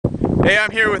Hey,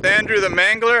 I'm here with Andrew the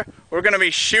Mangler. We're going to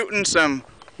be shooting some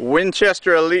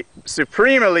Winchester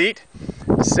Supreme Elite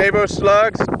Sabot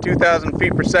Slugs, 2,000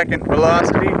 feet per second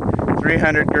velocity,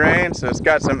 300 grain, so it's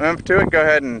got some oomph to it. Go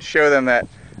ahead and show them that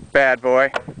bad boy.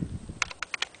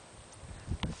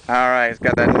 Alright, it's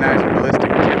got that nice ballistic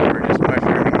tip. We're just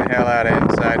mushrooming the hell out of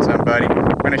inside somebody.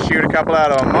 We're going to shoot a couple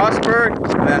out of a Mossberg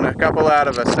and then a couple out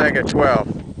of a Saiga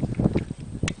 12.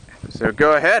 So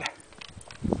go ahead.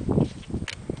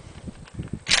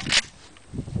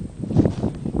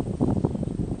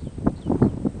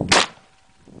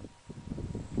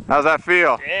 How's that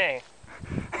feel? Dang.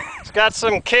 It's got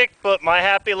some kick, but my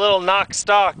happy little knock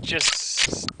stock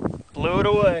just blew it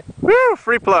away. Woo!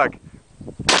 Free plug.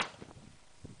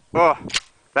 Oh,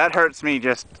 that hurts me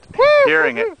just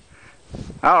hearing it.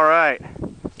 All right.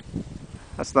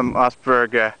 That's the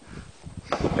Mossberg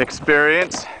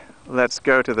experience. Let's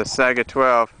go to the Saiga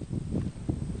 12.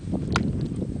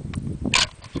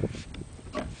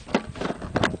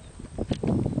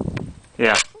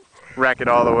 Yeah. Rack it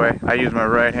all the way. I use my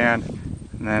right hand,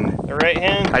 and then the right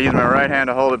hand. I use my right hand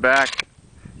to hold it back,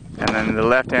 and then the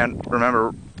left hand.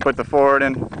 Remember, put the forward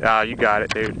in. Ah, you got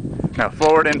it, dude. Now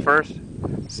forward in first.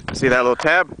 See that little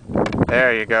tab?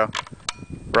 There you go.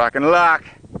 Rock and lock.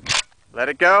 Let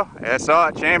it go. I saw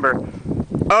it. Chamber.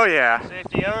 Oh yeah.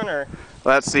 Safety on, or?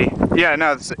 Let's see. Yeah,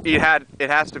 no. It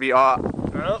has to be off.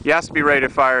 Oh. You have to be ready to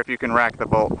fire if you can rack the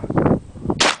bolt.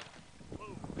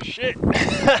 Shit.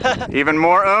 Even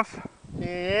more oomph?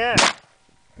 Yeah.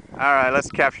 Alright, let's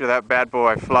capture that bad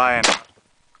boy flying.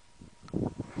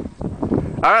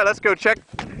 Alright, let's go check.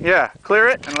 Yeah, clear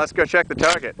it and let's go check the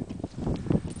target.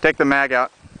 Take the mag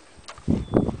out.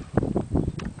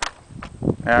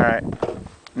 Alright,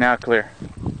 now clear.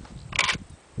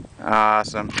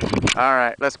 Awesome.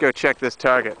 Alright, let's go check this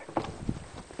target.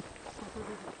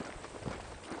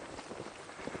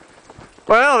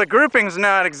 Well, the grouping's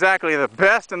not exactly the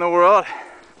best in the world,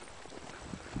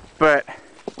 but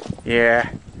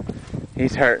yeah,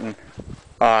 he's hurting.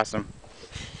 Awesome.